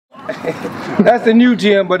That's the new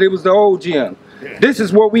gym, but it was the old gym. This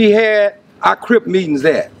is where we had our Crip meetings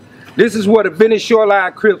at. This is where the Venice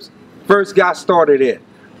Shoreline Crips first got started at.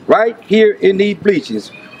 Right here in these bleachers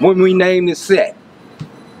when we named the set.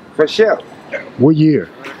 For sure. What year?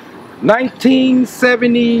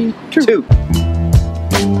 1972.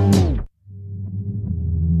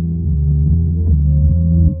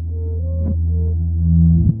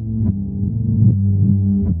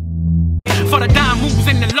 For the dime moves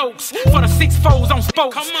and the lokes, for the 6-4s on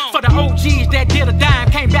spokes, for the OGs that did a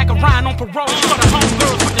dime, came back around on parole, for the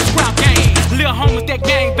homegirls with the scrap game, little homies that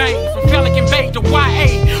gang bang, from Pelican Bay to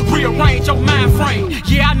YA, rearrange your mind frame.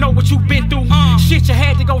 Yeah, I know what you've been through, shit you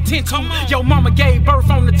had to go tend to. Your mama gave birth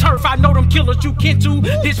on the turf, I know them killers you kin to.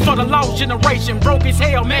 This for the lost generation, broke as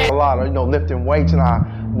hell, man. A lot of, lifting weights, and I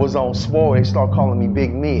was on swole, they start calling me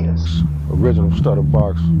Big Miz. Original stutter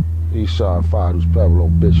box. Eastside 5, who's Pablo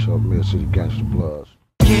Bishop, Mill City Gangsta Bloods.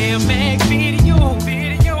 Yeah, make video,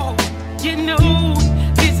 you know,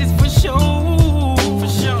 this is for sure,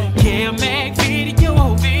 Yeah, make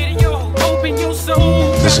video, open your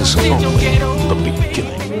soul. This is the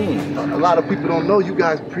beginning. A lot of people don't know you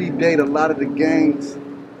guys predate a lot of the gangs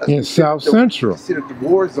in South Central. Considered the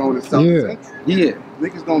war zone in South Central. Yeah.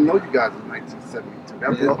 Niggas don't know you guys in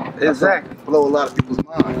 1972. Exactly. Blow a lot of people's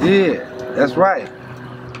minds. Yeah, that's right.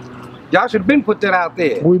 Y'all should have been put that out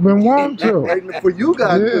there. We've been wanting to. Waiting for you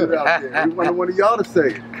guys to put it out there. We wanted one of y'all to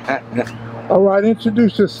say it. All right,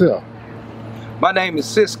 introduce yourself. My name is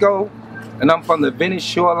Cisco, and I'm from the Venice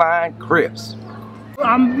Shoreline Crips.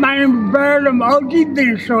 My name is Bird. I'm OG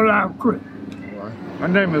Venice Shoreline Crips. My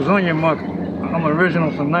name is Onion Monkey. I'm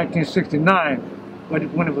original from 1969,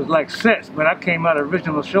 when it was like sets, but I came out of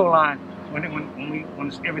original Shoreline when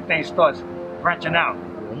everything starts branching out.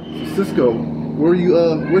 Cisco,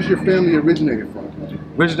 where's your family originated from?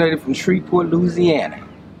 Originated from Shreveport, Louisiana.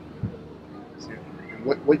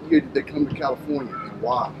 What year did they come to California and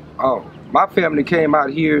why? Oh, my family came out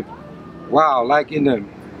here, wow, like in the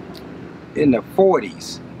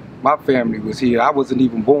 40s. My family was here. I wasn't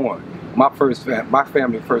even born. My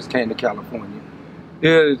family first came to California.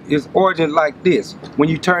 Its origin like this. When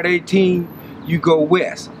you turn 18, you go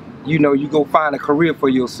west. You go find a career for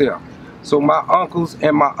yourself. So my uncles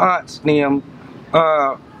and my aunts, them,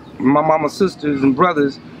 my mama's sisters and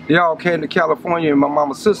brothers, they all came to California, and my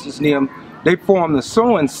mama's sisters, them, they formed the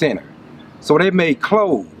sewing center. So they made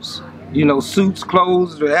clothes, suits,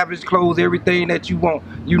 clothes, the average clothes, everything that you want,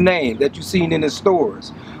 you name, that you seen in the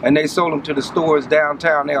stores. And they sold them to the stores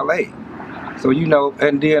downtown LA. So,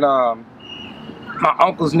 and then my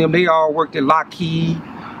uncles and them, they all worked at Lockheed,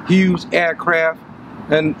 Hughes Aircraft,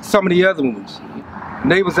 and some of the other ones.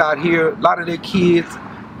 And they was out here, a lot of their kids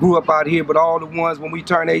grew up out here, but all the ones, when we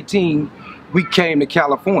turned 18, we came to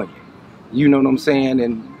California. You know what I'm saying?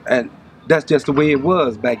 And that's just the way it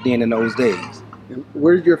was back then in those days. And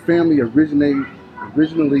where did your family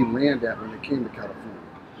originally land at when they came to California?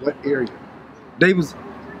 What area? They was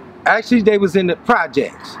in the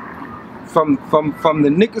projects. From the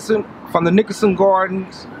Nickerson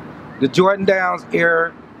Gardens, the Jordan Downs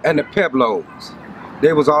area, and the Pueblos.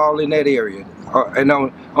 They was all in that area, and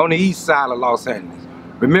on the east side of Los Angeles.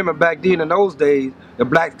 Remember back then in those days, the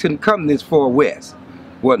blacks couldn't come this far west.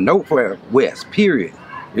 Well, nowhere west, period.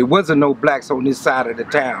 It wasn't no blacks on this side of the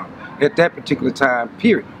town at that particular time,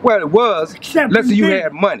 period. Well, it was, unless you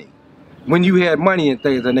had money. When you had money and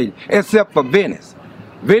things, except for Venice.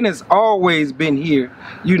 Venice always been here.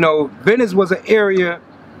 Venice was an area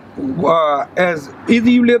as either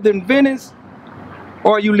you lived in Venice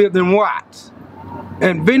or you lived in Watts.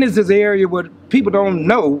 And Venice is an area where people don't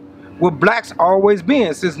know where blacks always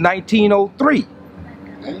been since 1903.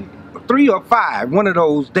 3 or 5, one of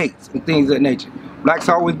those dates and things of that nature. Blacks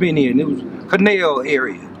always been here, and it was Canal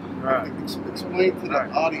area. Right. Explain to the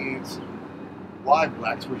audience why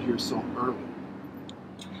blacks were here so early.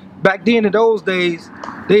 Back then in those days,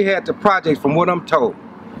 they had the projects from what I'm told.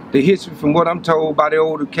 The history from what I'm told by the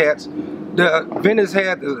older cats. Venice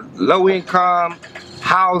had the low income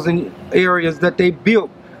housing areas that they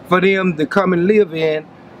built for them to come and live in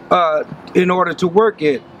order to work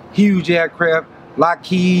at Huge Aircraft,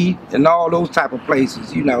 Lockheed, and all those type of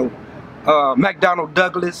places, McDonnell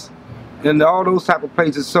Douglas, and all those type of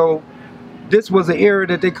places. So this was an area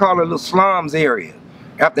that they call a little slums area.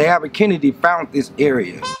 After Abbot Kinney found this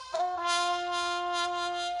area.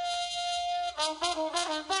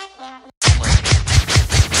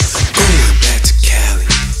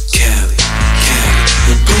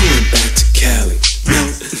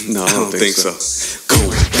 No, I don't think so. Going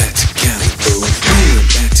back to Cali, boo. Going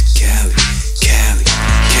back to Cali, Cali,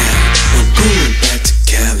 Cali. I'm going back to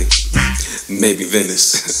Cali. maybe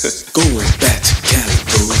Venice. Going back to Cali,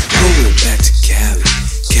 boo. Going back to Cali,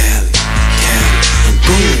 Cali, Cali. I'm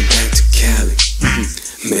going back to Cali,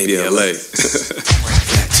 maybe LA.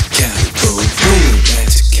 Back to Cali, boo. Going back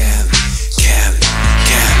to Cali, Cali,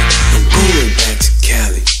 Cali. I'm going back to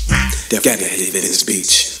Cali. Gotta hit Venice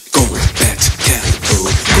Beach. Going back to Cali, boo.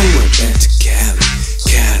 Going back to Cali,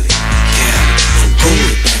 Cali, Cali. I'm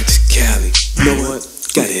going back to Cali. You know what?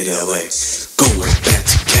 Gotta hit LA. Going back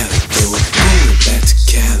to Cali, boo. Going back to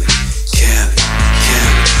Cali, Cali,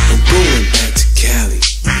 Cali. I'm going back to Cali.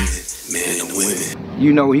 Men and women.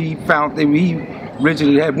 You know, he found that he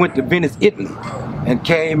originally had went to Venice, Italy, and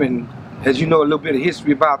came, and as you know a little bit of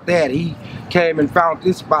history about that, he came and found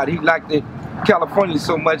this spot. He liked it, California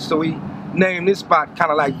so much, so he named this spot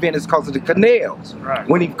kind of like Venice because of the canals. Right.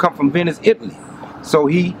 When he come from Venice, Italy, so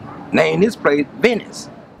he named this place Venice.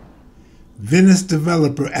 Venice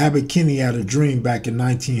developer Abbot Kinney had a dream back in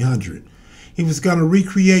 1900. He was going to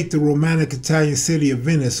recreate the romantic Italian city of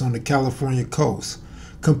Venice on the California coast,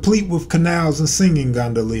 complete with canals and singing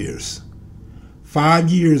gondoliers. 5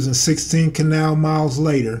 years and 16 canal miles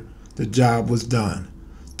later, the job was done.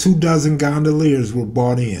 24 gondoliers were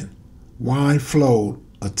brought in. Wine flowed,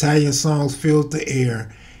 Italian songs filled the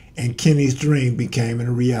air, and Kinney's dream became a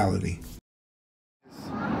reality.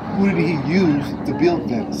 Who did he use to build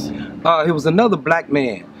Venice? It was another black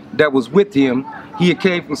man that was with him. He had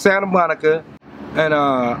came from Santa Monica, and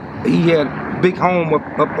he had a big home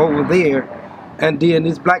up over there, and then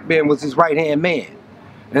this black man was his right-hand man.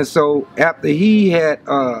 And so after he had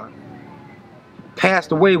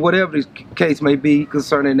passed away, whatever the case may be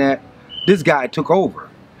concerning that, this guy took over.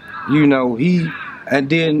 You know, and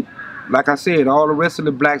then, like I said, all the rest of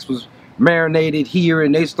the blacks was marinated here,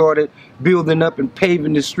 and they started building up and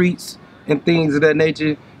paving the streets and things of that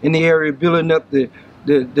nature in the area, building up the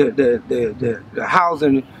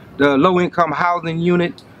housing, the low-income housing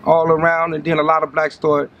unit all around, and then a lot of blacks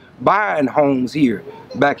started buying homes here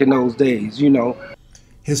back in those days, you know.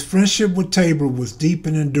 His friendship with Tabor was deep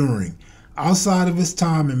and enduring, outside of his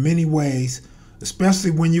time in many ways,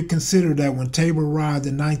 especially when you consider that when Tabor arrived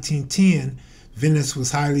in 1910, Venice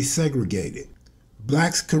was highly segregated.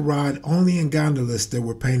 Blacks could ride only in gondolas that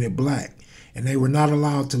were painted black, and they were not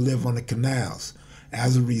allowed to live on the canals.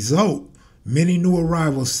 As a result, many new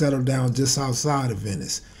arrivals settled down just outside of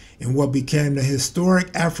Venice, in what became the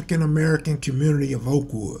historic African-American community of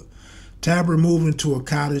Oakwood. Tabor moved into a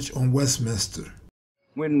cottage on Westminster.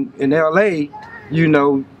 When in LA, you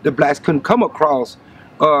know, the blacks couldn't come across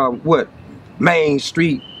Main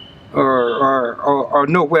Street or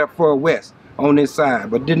nowhere far west on this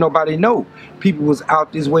side, but didn't nobody know people was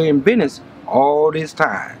out this way in Venice all this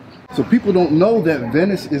time. So people don't know that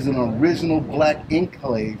Venice is an original black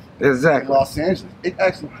enclave in Los Angeles. It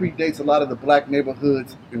actually predates a lot of the black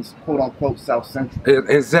neighborhoods in quote-unquote South Central.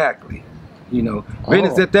 Exactly. You know,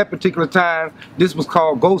 Venice at that particular time, this was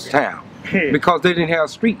called Ghost Town because they didn't have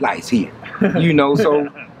street lights here. You know, so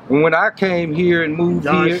when I came here and moved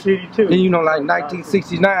here, and, you know, like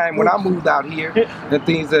 1969, when I moved out here and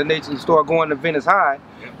things of that nature, started going to Venice High,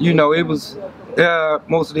 you know, it was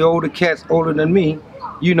most of the older cats older than me,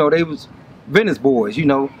 you know, they was Venice boys, you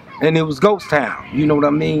know, and it was Ghost Town, you know what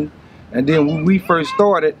I mean? And then when we first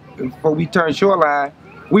started, before we turned Shoreline,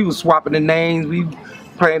 we was swapping the names. We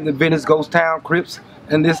playing the Venice Ghost Town Crips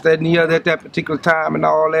and this, that, and the other at that particular time and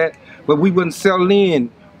all that. But we wouldn't settle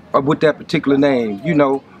in with that particular name, you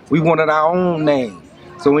know. We wanted our own name.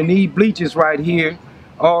 So in these bleachers right here,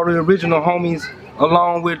 all the original homies,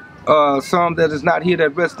 along with some that is not here that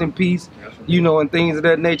rest in peace, you know, and things of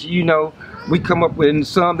that nature, you know, we come up with, and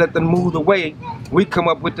some that done moved away, we come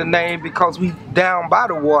up with the name because we down by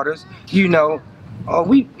the waters, you know,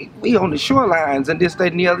 we on the shorelines and this,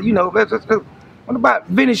 that, and the other, you know. What about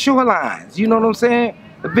Venice Shorelines, you know what I'm saying?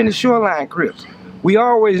 The Venice Shoreline Crips. We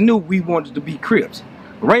always knew we wanted to be Crips.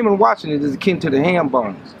 Raymond Washington is akin to the ham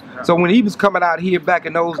bones. So when he was coming out here back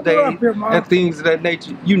in those days and things of that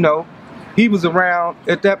nature, you know, he was around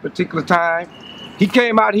at that particular time. He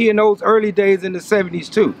came out here in those early days in the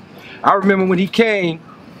 70s too. I remember when he came,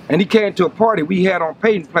 and he came to a party we had on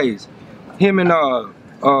Peyton Place. Him and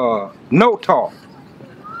No Talk,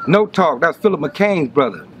 that's Philip McCain's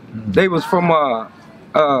brother. They was from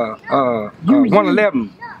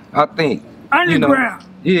 111, I think. Underground.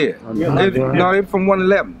 You know. Yeah. They're from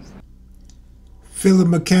 111. Philip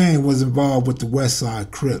McCain was involved with the West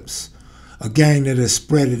Side Crips, a gang that had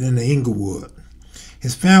spread it into Inglewood.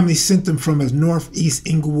 His family sent him from his northeast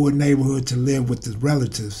Inglewood neighborhood to live with his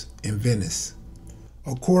relatives in Venice.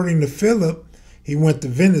 According to Philip, he went to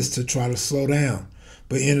Venice to try to slow down,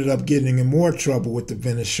 but ended up getting in more trouble with the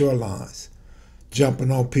Venice Shorelines,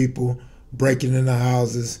 jumping on people, breaking into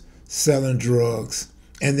houses, selling drugs,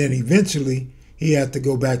 and then eventually he had to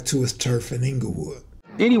go back to his turf in Inglewood.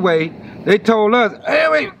 Anyway, they told us, hey,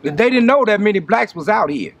 wait, they didn't know that many blacks was out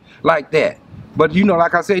here like that. But you know,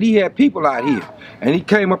 like I said, he had people out here, and he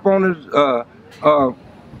came up on his,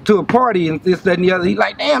 to a party and this, that, and the other. He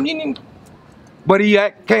like, damn, you didn't. But he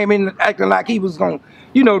came in acting like he was gonna,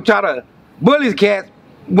 you know, try to bully his cats.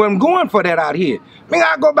 Wasn't going for that out here. I mean,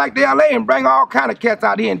 I go back to LA and bring all kind of cats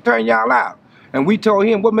out here and turn y'all out. And we told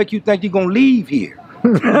him, what make you think you're gonna leave here?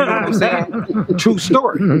 You know what I'm saying? True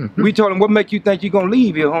story. We told him, what make you think you're gonna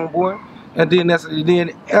leave here, homeboy? And then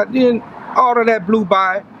then all of that blew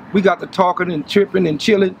by. We got to talking and tripping and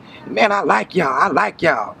chilling. Man, I like y'all. I like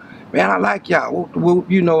y'all. Man, I like y'all.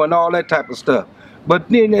 You know, and all that type of stuff. But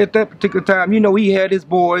then at that particular time, you know, he had his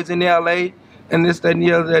boys in LA and this, that, and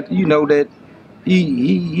the other. That, you know, that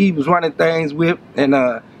he was running things with, and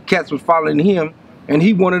cats was following him, and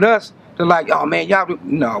he wanted us to like, oh man, y'all.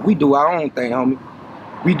 No, we do our own thing, homie.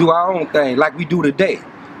 We do our own thing like we do today.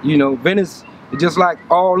 You know, Venice, just like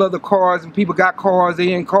all other cars, and people got cars,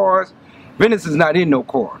 they in cars. Venice is not in no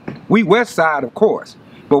car. We west side, of course,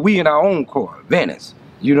 but we in our own car, Venice.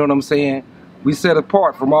 You know what I'm saying? We set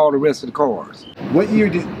apart from all the rest of the cars. What year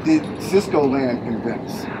did Cisco land in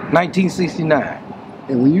Venice? 1969.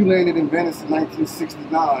 And when you landed in Venice in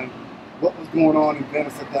 1969, what was going on in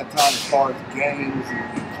Venice at that time as far as gangs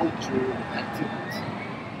and culture and activities?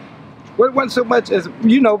 Well, it wasn't so much as,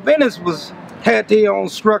 you know, Venice had their own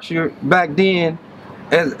structure back then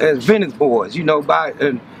as Venice boys, you know,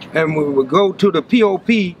 and we would go to the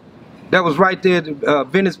POP that was right there at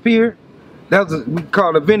Venice Pier. That was we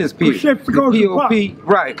call it Venice Pier. The POP,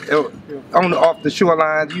 right, off the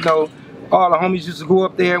shorelines, you know. All the homies used to go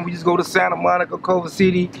up there, and we just go to Santa Monica, Culver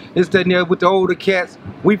City, this, that, and there with the older cats.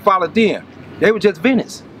 We followed them. They were just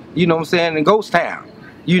Venice, you know what I'm saying, and Ghost Town.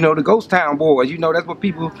 You know, the Ghost Town boys, you know, that's what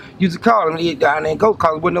people used to call them down there in Ghost,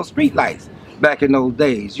 because there wasn't no street lights back in those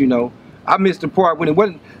days, you know. I missed the part when it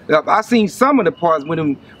wasn't, I seen some of the parts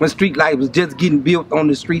when street lights was just getting built on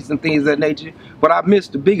the streets and things of that nature, but I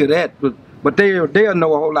missed the big of that, but they'll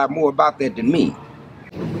know a whole lot more about that than me.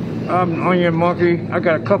 I'm Onion Monkey. I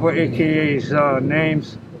got a couple of AKAs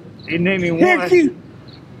names. They named me one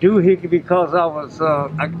Doohickey because I was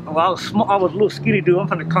small. I was a little skinny dude. I'm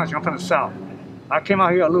from the country. I'm from the South. I came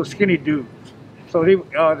out here a little skinny dude. So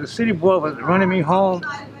the city boy was running me home,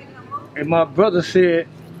 and my brother said,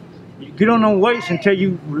 "You get on them weights until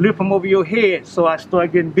you lift them over your head." So I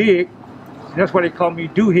started getting big. And that's why they called me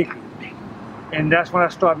Doohickey. And that's when I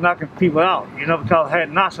started knocking people out, you know, because I had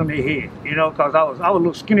knots on their head, you know, because I was a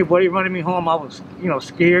little skinny boy. They running me home. I was, you know,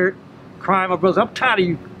 scared, crying. My brother, I'm tired of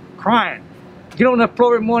you crying. Get on that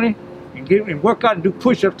floor every morning and work out and do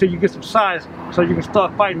push-ups till you get some size so you can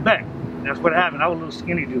start fighting back. And that's what happened. I was a little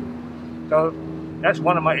skinny dude. So that's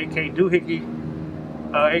one of my AKA Doohickey,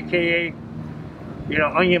 AKA, you know,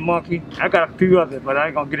 Onion Monkey. I got a few others, but I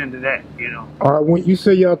ain't gonna get into that, you know. All right, when you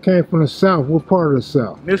say y'all came from the South, what part of the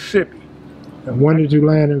South? Mississippi. And when did you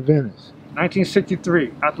land in Venice?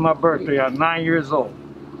 1963, after my birthday. I was 9 years old.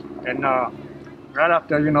 And right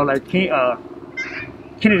after, you know, like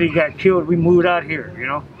Kennedy got killed, we moved out here, you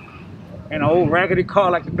know. In an old raggedy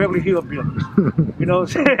car like the Beverly Hillbillies. You know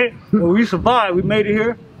what I'm saying? Well, we survived. We made it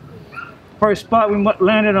here. First spot we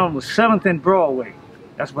landed on was 7th and Broadway.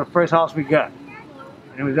 That's the first house we got.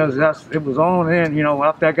 And it was on in, you know,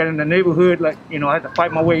 after I got in the neighborhood, like, you know, I had to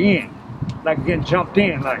fight my way in. Like getting jumped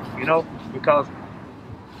in, like, you know, because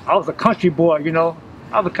I was a country boy, you know.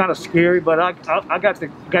 I was kind of scary, but I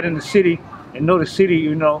got in the city and know the city,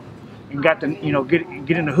 you know, and got to, you know, get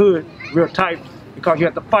in the hood real tight because you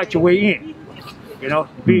have to fight your way in, you know,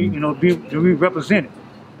 to be represented.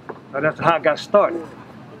 So that's how I got started.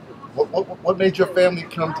 What made your family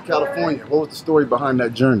come to California? What was the story behind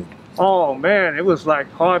that journey? Oh man, it was like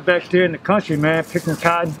hard back there in the country, man, picking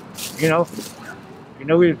cotton, you know. You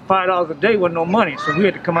know, we had $5 a day, wasn't no money, so we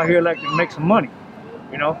had to come out here like to make some money,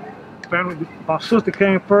 you know. Family, my sister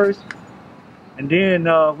came first, and then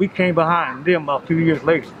we came behind them a few years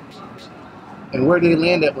later. And where did they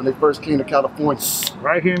land at when they first came to California?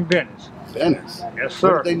 Right here in Venice. Venice? Yes,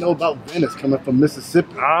 sir. What did they know about Venice coming from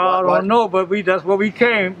Mississippi? I don't know, but that's where we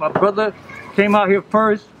came. My brother came out here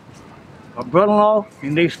first, my brother-in-law,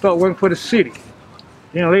 and they started working for the city.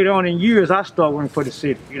 Then later on in years, I started working for the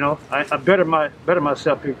city. You know, I better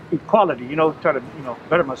myself, equality. You know, try to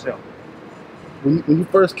better myself. When you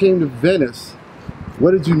first came to Venice,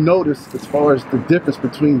 what did you notice as far as the difference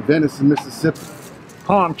between Venice and Mississippi?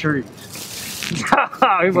 Palm trees.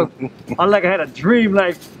 It was, I had a dream,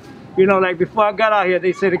 like, you know, like before I got out here,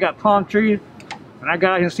 they said they got palm trees. When I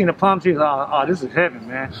got out here and seen the palm trees, oh, this is heaven,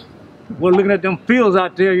 man. we're looking at them fields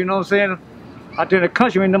out there, you know what I'm saying? Out there in the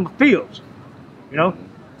country, in them fields, you know?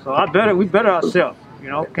 So we better ourselves, you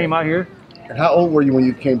know, came out here. And how old were you when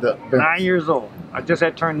you came to Venice? 9 years old. I just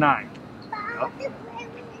had turned 9.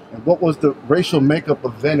 And what was the racial makeup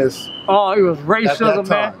of Venice? Oh, it was racism,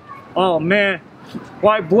 man. Oh, man.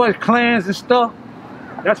 White boys, clans and stuff.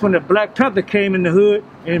 That's when the Black Panther came in the hood.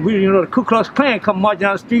 And we, you know, the Ku Klux Klan come marching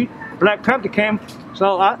down the street. Black Panther came.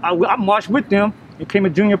 So I marched with them and came a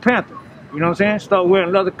Junior Panther. You know what I'm saying? Started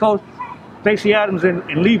wearing leather coats, Stacey Adams and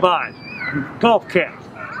Levi's, and golf caps.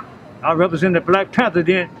 I represented the Black Panther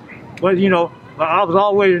then. But, you know, I was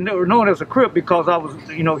always known as a Crip because I was,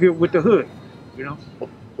 you know, here with the hood, you know.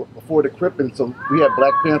 Before the Cripping, so we had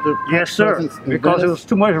Black Panther. Yes, sir. Because there was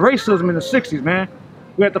too much racism in the 60s, man.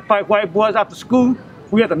 We had to fight white boys after school.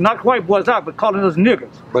 We had to knock white boys out by calling us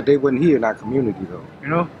niggas. But they wasn't here in our community, though. You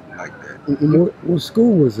know? Like that. What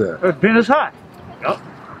school was that? Venice High. Yep.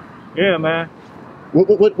 Yeah, man.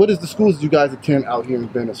 What is the schools you guys attend out here in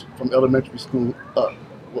Venice, from elementary school up?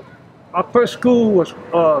 My first school was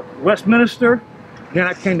Westminster. Then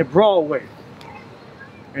I came to Broadway.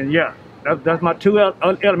 And yeah. That's my 2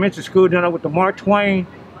 elementary school. Then I went to Mark Twain,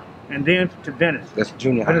 and then to Venice. That's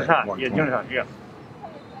junior high. Venice High, yeah, junior high, yeah.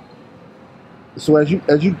 So as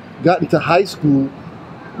you got into high school,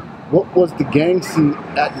 what was the gang scene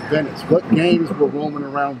at Venice? What gangs were roaming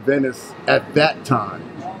around Venice at that time?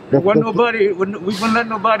 There wasn't nobody. We wouldn't let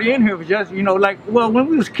nobody in here. But just, you know, like, well, when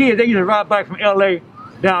we was kids, they used to ride bikes from L.A.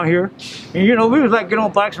 down here, and you know, we was like get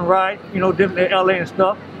on bikes and ride, you know, different L.A. and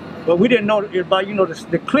stuff. But we didn't know about, you know,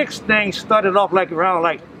 the cliques thing started off like around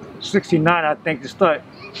like 69, I think.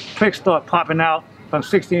 Cliques started popping out from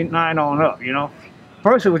 69 on up, you know.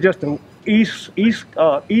 First it was just the east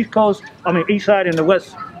coast, east side and the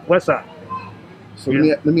west side. So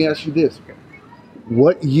let me ask you this.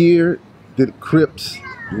 What year did Crips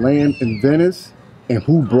land in Venice, and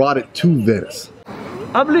who brought it to Venice?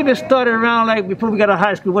 I believe it started around like before we got out of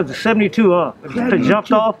high school. Was it 72? It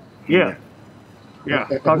jumped off? Yeah. Yeah,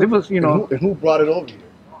 because it was, you know. And who brought it over here?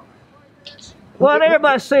 Well,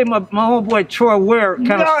 everybody say my homeboy Troy Ware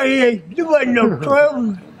kind of. No, you wasn't no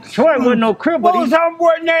Troy. Troy wasn't no Crip, but what was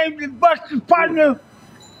homeboy named the Buster's partner?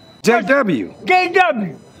 JW.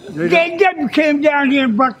 JW. JW came down here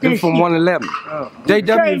and brought that from shit. 111.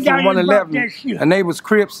 JW from 111, and they was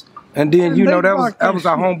Crips, and then you know that was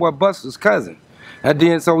our homeboy Buster's cousin, and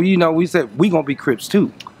then so you know we said we gonna be Crips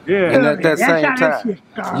too. Yeah, and at that same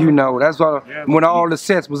time, you know, that's why when all the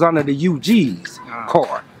sets was under the UG's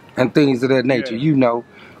car and things of that nature, you know,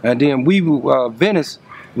 and then we Venice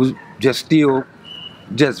was just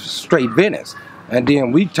straight Venice, and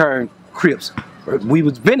then we turned Crips. We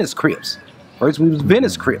was Venice Crips. First we was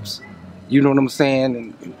Venice Crips, you know what I'm saying,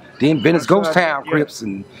 and then Venice Ghost Town Crips,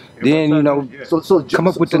 and then you know, come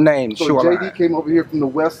up with the name Shoreline. JD came over here from the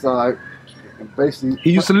west side, and basically he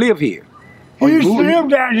used to live here. He used to live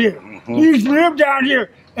down here. He used to live down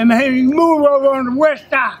here, and he moved over on the west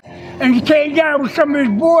side. And he came down with some of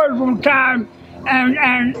his boys one time,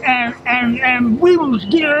 and we was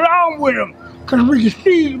getting along with them, because we could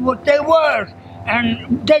see what they was.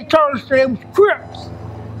 And they told us they was Crips.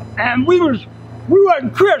 And we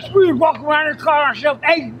wasn't Crips, we was walking around and calling ourselves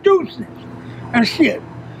Eight Deuces and shit.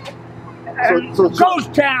 And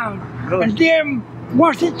Ghost Town. And then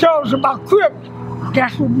once he told us about Crips,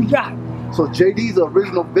 that's what we got. So JD's the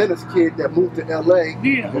original Venice kid that moved to LA,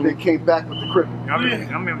 and then came back with the Crips. I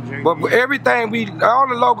remember JD. But everything all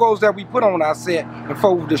the logos that we put on our set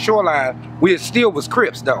before the Shoreline, we still was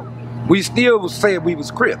Crips though. We still said we was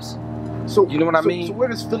Crips. So you know what I mean? So where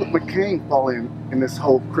does Philip McCain fall in this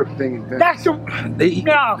whole Crip thing in Venice? That's Philip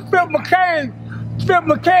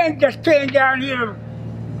McCain just came down here.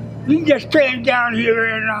 He just came down here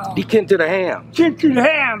and he came to the ham. Came to the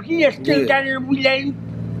ham. He just came down here. We gave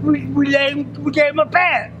him a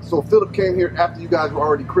pass. So Philip came here after you guys were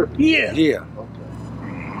already Crip? Yeah. Yeah. Okay.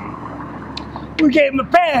 We gave him a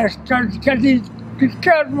pass because his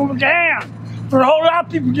cousin was the ham. But a whole lot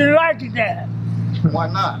of people didn't like it there. Why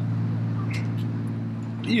not?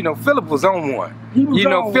 You know, Philip was on one. You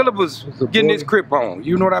know, Philip was getting his Crip on.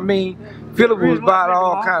 You know what I mean? Philip was about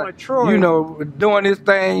all kind of, you know, doing his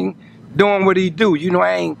thing, doing what he do. You know,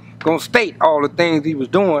 I ain't gonna state all the things he was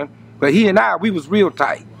doing, but he and I, we was real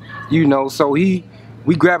tight. You know, so we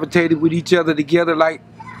gravitated with each other together like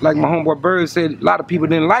my homeboy Bird said. A lot of people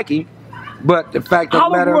didn't like him, but the fact of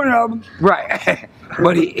the matter, one of them. Right?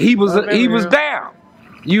 But he was down.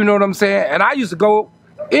 You know what I'm saying? And I used to go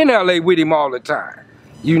in LA with him all the time.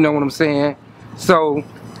 You know what I'm saying? So,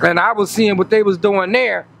 and I was seeing what they was doing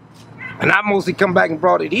there, and I mostly come back and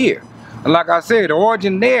brought it here. And like I said, the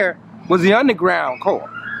origin there was the underground core.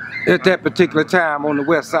 at that particular time on the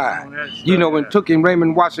west side. You know, when Took and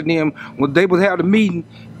Raymond Washington, when they would have the meeting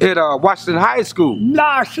at Washington High School.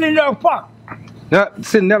 Nah, Cinderella Park.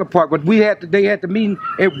 Cinderella Park, but they had the meeting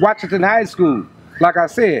at Washington High School, like I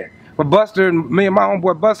said. But Buster and me and my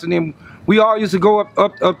homeboy Buster and them, we all used to go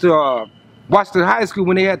up to Washington High School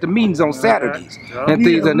when they had the meetings on Saturdays and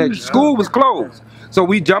things like that. School was closed. So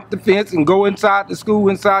we jumped the fence and go inside the school,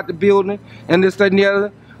 inside the building, and this, that, and the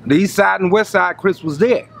other. The east side and west side Crips was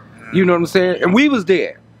there. You know what I'm saying? And we was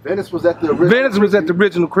there. Venice was at the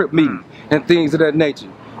original Crip meeting and things of that nature.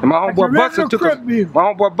 And my homeboy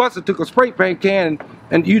Buster took a spray paint can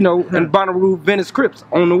and you know, and Bonnaroo Venice Crips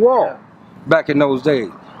on the wall back in those days.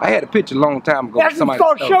 I had a picture a long time ago. That's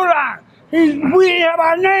called Sho-Line. We didn't have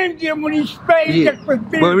our names in when he sprayed. Yeah.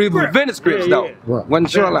 Well, it was Venice Crips though. Wasn't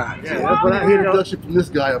Shoreline. Yeah, that's what I hear. Introduction from this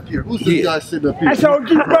guy up here. Who's this guy sitting up here? That's OG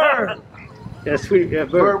Bird. That's sweet. Yeah,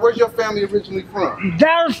 Bird, where's your family originally from?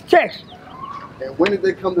 Dallas, Texas. And when did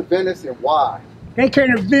they come to Venice and why? They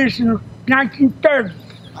came to Venice in the 1930s.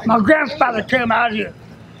 My grandfather came out here,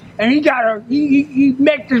 and he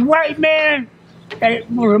met this white man that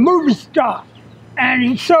was a movie star, and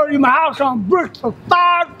he sold him a house on bricks for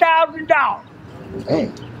 $5,000.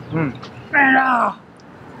 And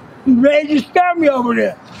he raised his family over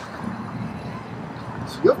there.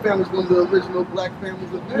 So your family's one of the original black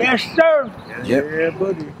families of Venice? Yes, sir. Yeah,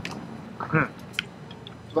 buddy.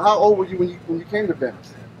 So how old were you when you came to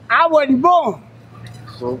Venice? I wasn't born.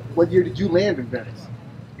 So what year did you land in Venice?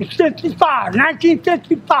 It's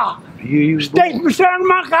 1955. State from Santa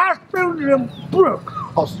Monica Hospital to the Brook.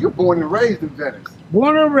 Oh, so you're born and raised in Venice?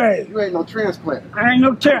 Born and raised. You ain't no transplant. I ain't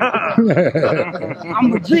no transplant.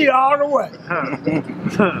 I'm a G all the way.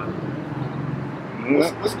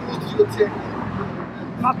 What schools did you attend?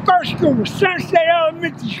 My first school was Sunset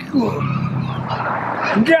Elementary School.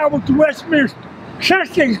 And then I went to Westminster.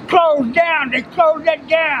 Sunset's closed down. They closed that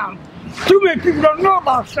down. Too many people don't know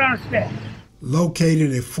about Sunset.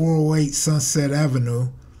 Located at 408 Sunset Avenue,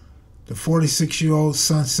 the 46-year-old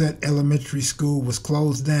Sunset Elementary School was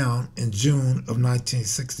closed down in June of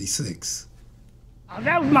 1966.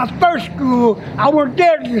 That was my first school. I went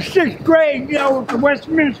there to the 6th grade, you know, to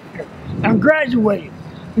Westminster, and graduated.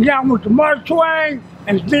 And then I went to Mark Twain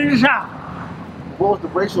and Venice High. What was the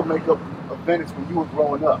racial makeup of Venice when you were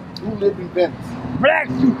growing up? Who lived in Venice?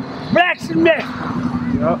 Blacks and Mexicans.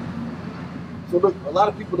 Yep. So look, a lot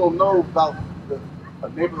of people don't know about a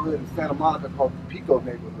neighborhood in Santa Monica called the Pico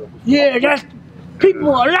neighborhood. Yeah, that's people.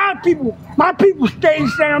 A lot of people. My people stayed in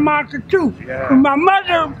Santa Monica too. Yeah. When my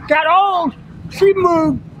mother got old, she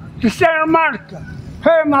moved to Santa Monica.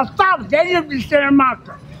 Her and my father, they lived in Santa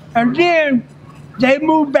Monica, and then they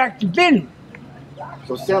moved back to Venice.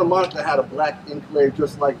 So Santa Monica had a black enclave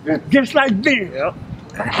just like Venice. Just like Venice. Yep.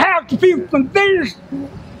 Half the people from Venice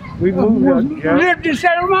lived in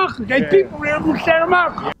Santa Monica. People lived in Santa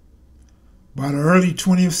Monica. By the early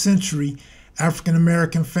 20th century,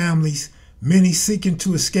 African-American families, many seeking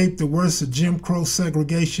to escape the worst of Jim Crow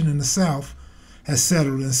segregation in the South, had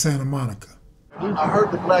settled in Santa Monica. I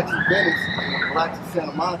heard the blacks in Venice and the blacks in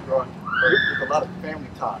Santa Monica there's a lot of family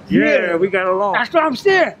ties. Yeah, we got along. That's what I'm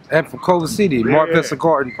saying. And from Culver City, Mark Vista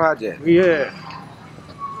Garden Project. Yeah.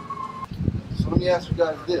 So let me ask you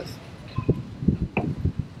guys this. Can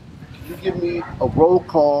you give me a roll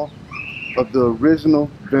call of the original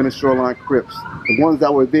Venice Shoreline Crips? The ones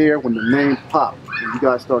that were there when the name popped, when you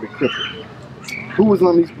guys started cripping. Who was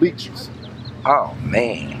on these bleachers? Oh,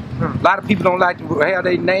 man. A lot of people don't like to have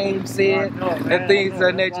their names said and things of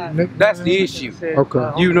that nature. That's the issue.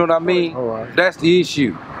 Okay. You know what I mean? All right. That's the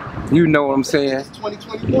issue. You know what I'm saying? It's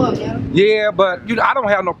 2021, man. Yeah, but you know, I don't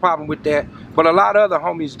have no problem with that. But a lot of other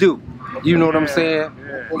homies do. You know what I'm saying?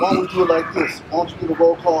 Well, why don't we do it like this? Why don't you give a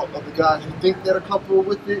roll call of the guys you think that are comfortable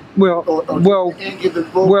with it? Well, and give the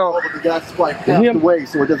roll call of the guys that's quite passed away,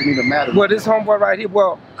 so it doesn't even matter. Well, this homeboy right here,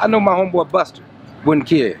 well, I know my homeboy Buster wouldn't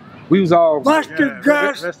care. We was all Buster,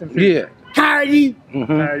 Gus, Tidy.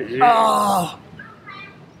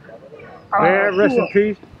 Rest in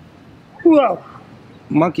peace. Who else?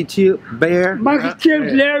 Monkey Chip, Bear. Monkey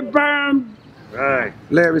Chip, Larry Burns. Right.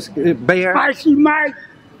 Larry Bear. Spicy Mike,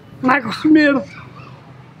 Michael Smith.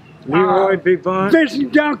 Leroy, Big Bun.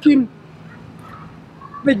 Vincent Duncan.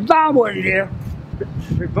 Big Bun wasn't there.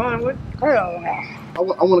 Big Bun what? Hell no.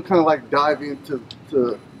 I want to kind of like dive into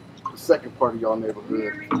the second part of y'all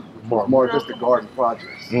neighborhood, more just the garden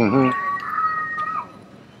projects.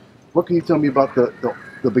 What can you tell me about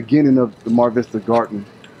the beginning of the Mar Vista Garden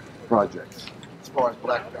projects as far as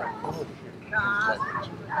black families?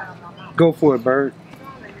 Go for it, Bird.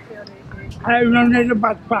 I don't know nothing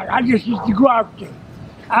about the project. I just used to go out there.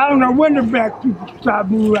 I don't know when the black people started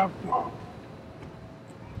moving out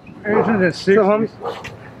there. It was in the 60s. So, homie,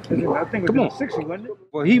 I think it was in the 60s, wasn't it?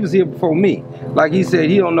 well, he was here before me. Like he said,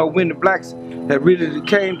 he don't know when the blacks had really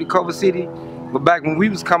came to Culver City, but back when we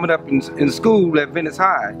was coming up in school at Venice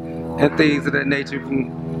High and things of that nature,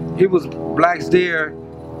 it was blacks there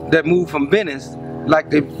that moved from Venice, like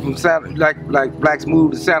they from like blacks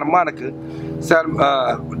moved to Santa Monica,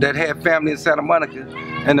 that had family in Santa Monica,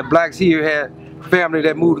 and the blacks here had family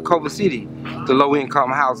that moved to Culver City, the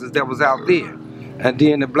low-income houses that was out there, and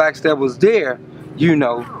then the blacks that was there, you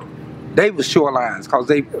know, they was shorelines, cause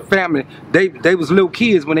they family, they was little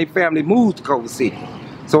kids when they family moved to Culver City,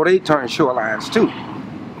 so they turned shorelines too.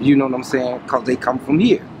 You know what I'm saying? Cause they come from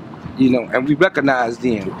here, you know, and we recognized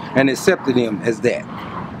them and accepted them as that.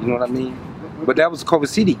 You know what I mean? But that was Culver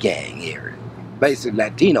City gang area, basically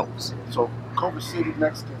Latinos. So Culver City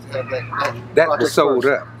Mexicans had that was sold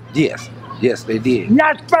up. Yes, yes, they did.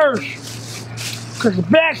 Not first, because the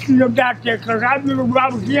blacks lived out there. Because I remember when I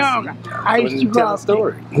was young, I used to go out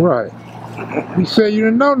there. Right. You said you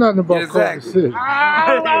didn't know nothing about Culver City.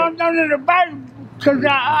 I don't know nothing about it because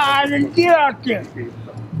I didn't get out there.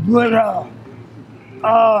 But I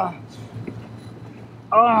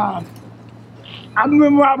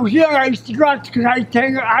remember when I was young, I used to go out because I used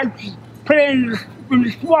to play in the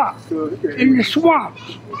swamp, in the swamps.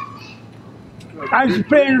 I used to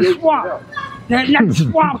play in the swamp. Not the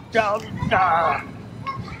swamp, the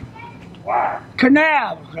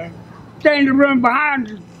canals, things that run behind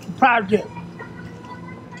the project.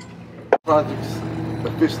 Projects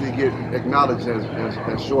officially get acknowledged as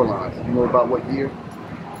shorelines. You know about what year?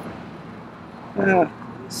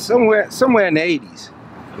 Somewhere in the 80s.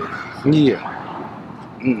 Yeah.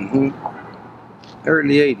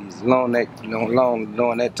 Early 80s, long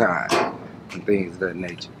during that time, and things of that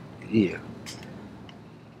nature. Yeah.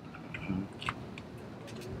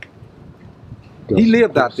 He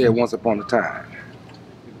lived out there once upon a time.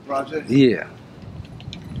 Project? Yeah.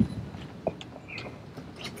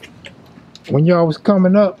 When y'all was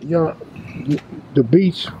coming up, the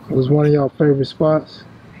beach was one of y'all favorite spots?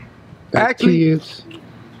 Actually, kids?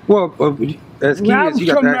 Well, as kids, when I was you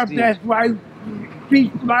got coming to up, that's why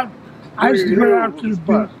I used to go out to the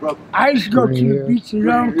beach. I used to go to the beach a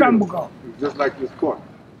long time ago. Just like this court.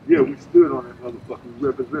 Yeah, we stood on that motherfucker. We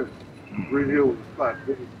represented. Green Hill was the spot.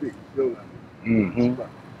 Venice Beach.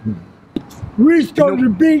 We used to go to the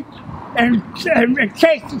beach and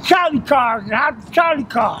chase the trolley cars and hop the trolley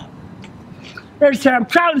car. They used to have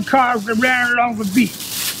trolley cars that ran along the beach.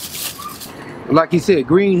 Like he said,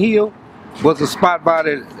 Green Hill was a spot by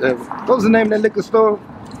the, what was the name of that liquor store?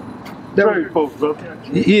 Trading post, brother.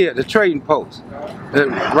 Yeah, the trading post.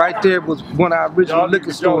 Right there was one of our original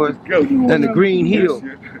liquor stores, and the Green Hill.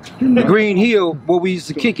 The Green Hill, where we used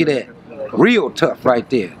to kick it at. Real tough right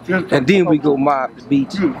there. And then we go mob the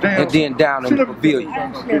beach, and then down in the pavilion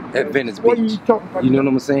at Venice Beach. You know what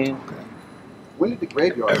I'm saying? When did the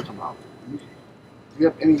graveyards come out? Do you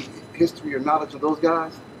have any history or knowledge of those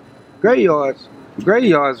guys? Graveyards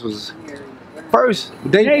was first.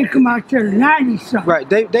 They didn't come out till the 90s something. Right.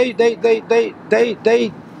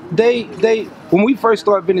 They when we first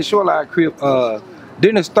started Venice Shoreline Crips,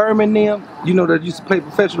 Dennis Thurman them, you know, that used to play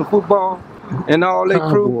professional football and all their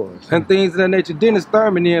crew and things of that nature. Dennis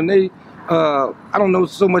Thurman them, they I don't know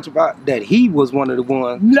so much about that he was one of the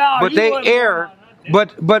ones. No, but they error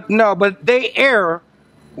but they error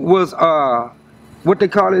was what they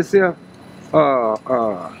call themselves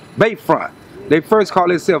Bayfront. They first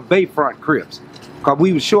called themselves Bayfront Crips, cause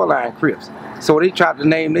we was Shoreline Crips. So they tried to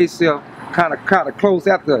name themselves kind of close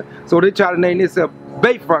after. So they tried to name themselves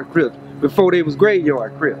Bayfront Crips before they was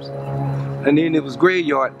Graveyard Crips, and then it was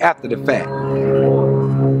Graveyard after the fact.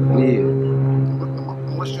 Yeah.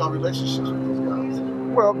 What's your relationships with those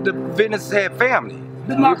guys? Well, the Venice had family.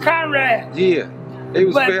 My comrades. Yeah. They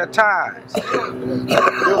was fair ties.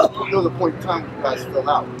 There was a point in time when you guys fell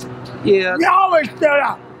out. Yeah. We always fell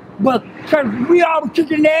out. But cause we always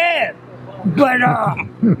took in the ass. But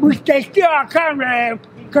they still our comrades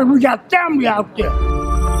because we got family out there.